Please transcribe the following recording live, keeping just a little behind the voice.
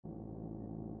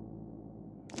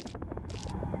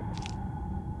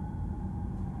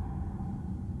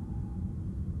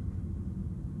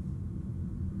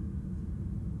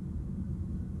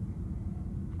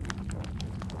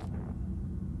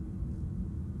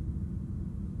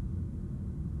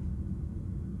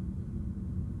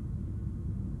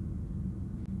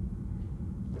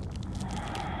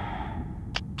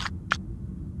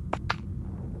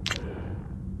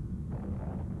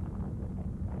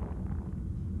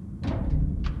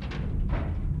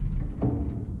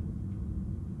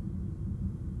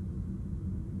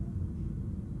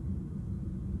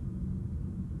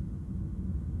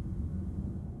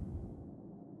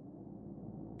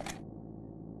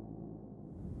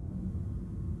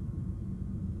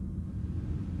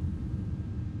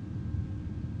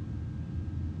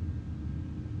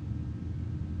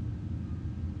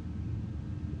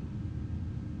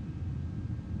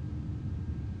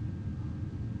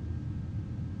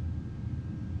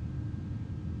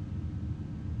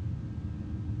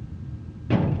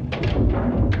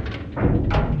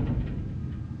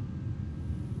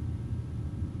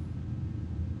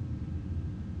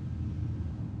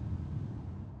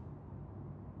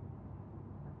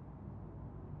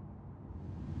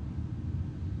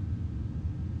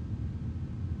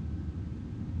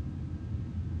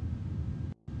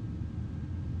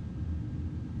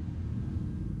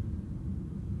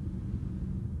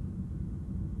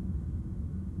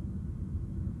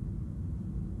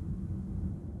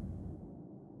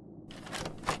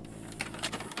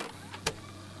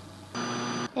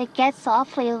It gets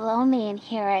awfully lonely in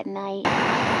here at night.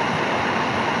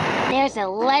 There's a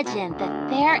legend that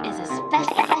there is a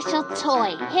special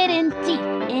toy hidden deep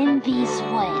in these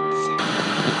woods.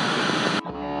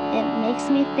 It makes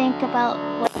me think about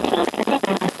what...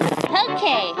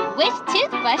 Okay, which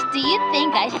toothbrush do you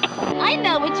think I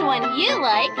know which one you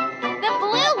like. The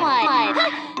blue one.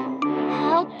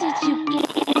 How did you get...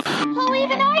 Who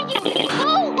even are you?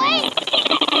 Oh, wait!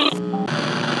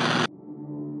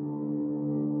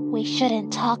 We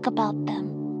shouldn't talk about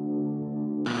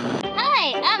them.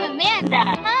 Hi, I'm Amanda.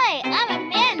 Hi,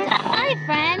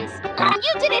 friends.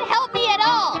 You didn't help me at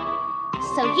all.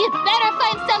 So you'd better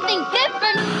find something good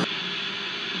for me.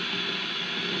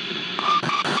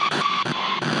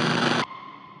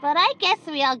 But I guess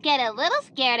we all get a little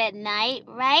scared at night,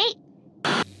 right?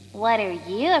 What are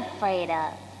you afraid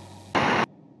of?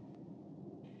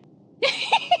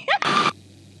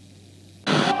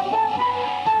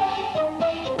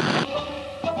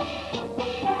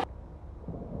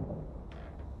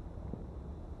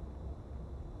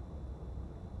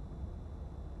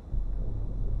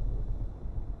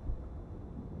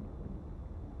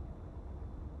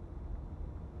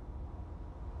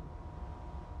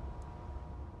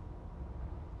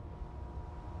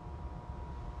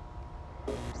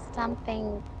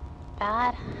 Something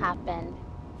bad happened.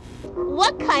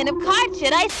 What kind of card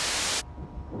should I...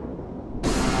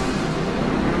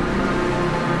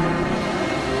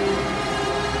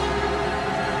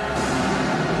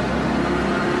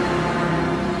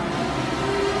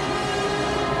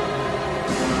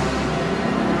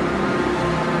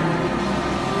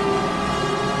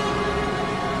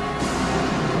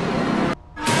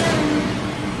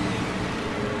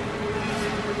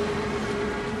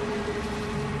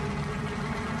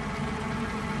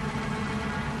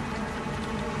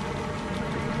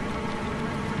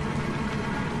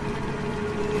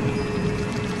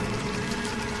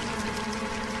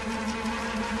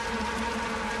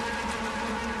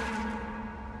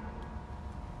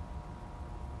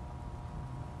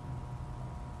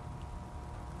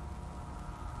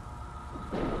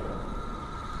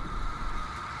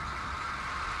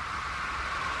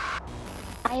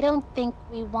 I don't think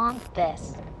we want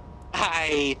this.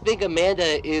 I think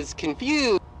Amanda is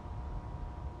confused.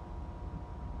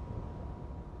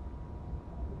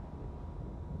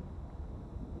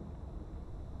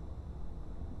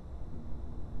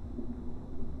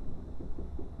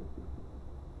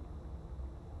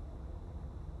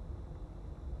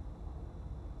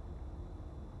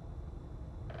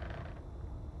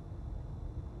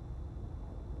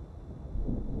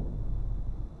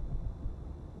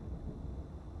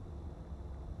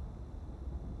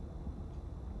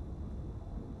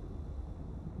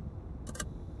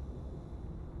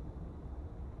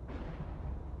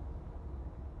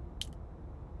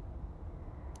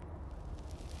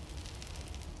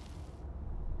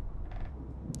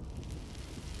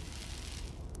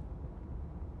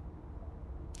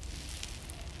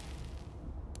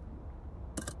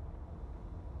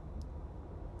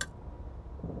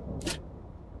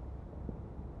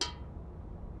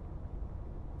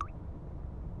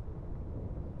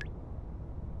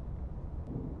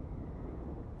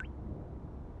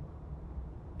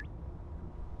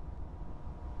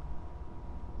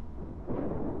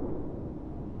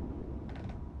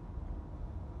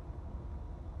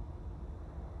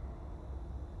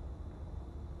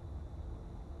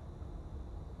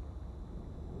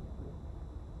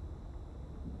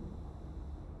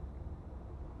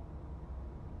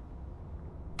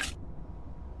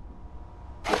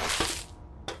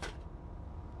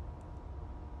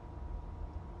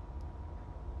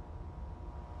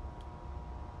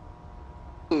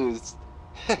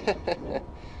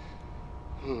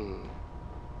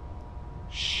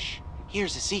 Shh,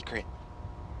 here's a secret.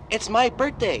 It's my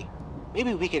birthday.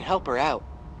 Maybe we can help her out.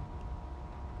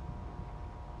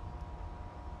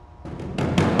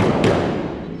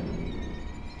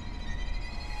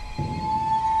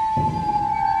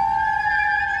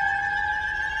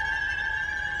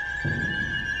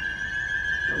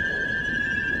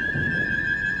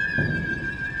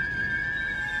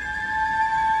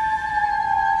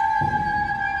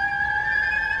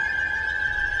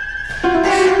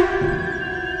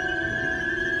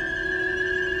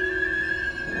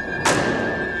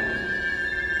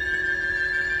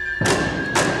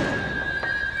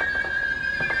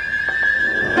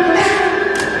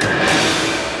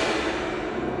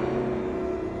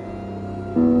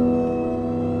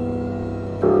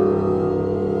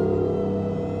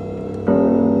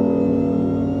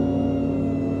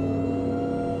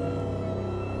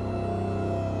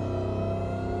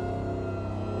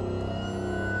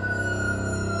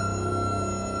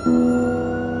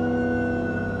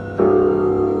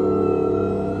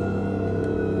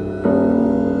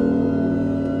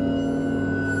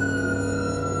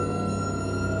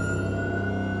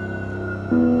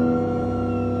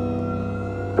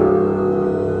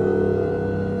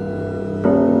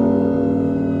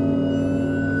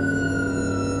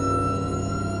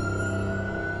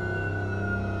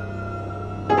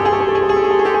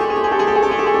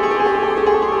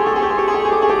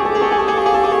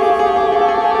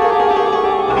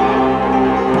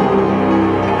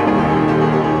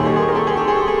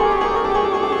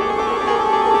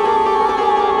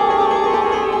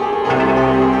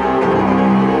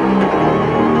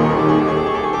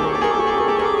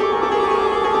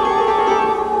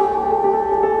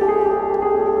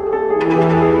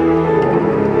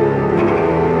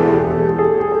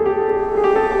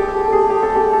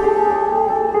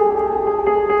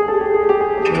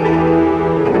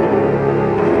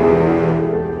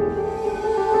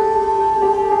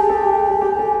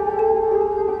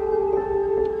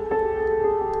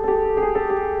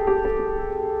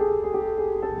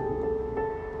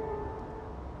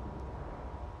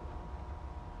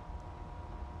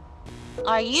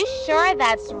 Are you sure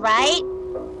that's right?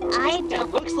 I It don't...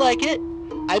 looks like it.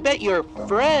 I bet your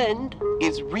friend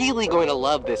is really going to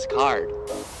love this card.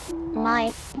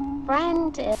 My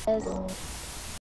friend is...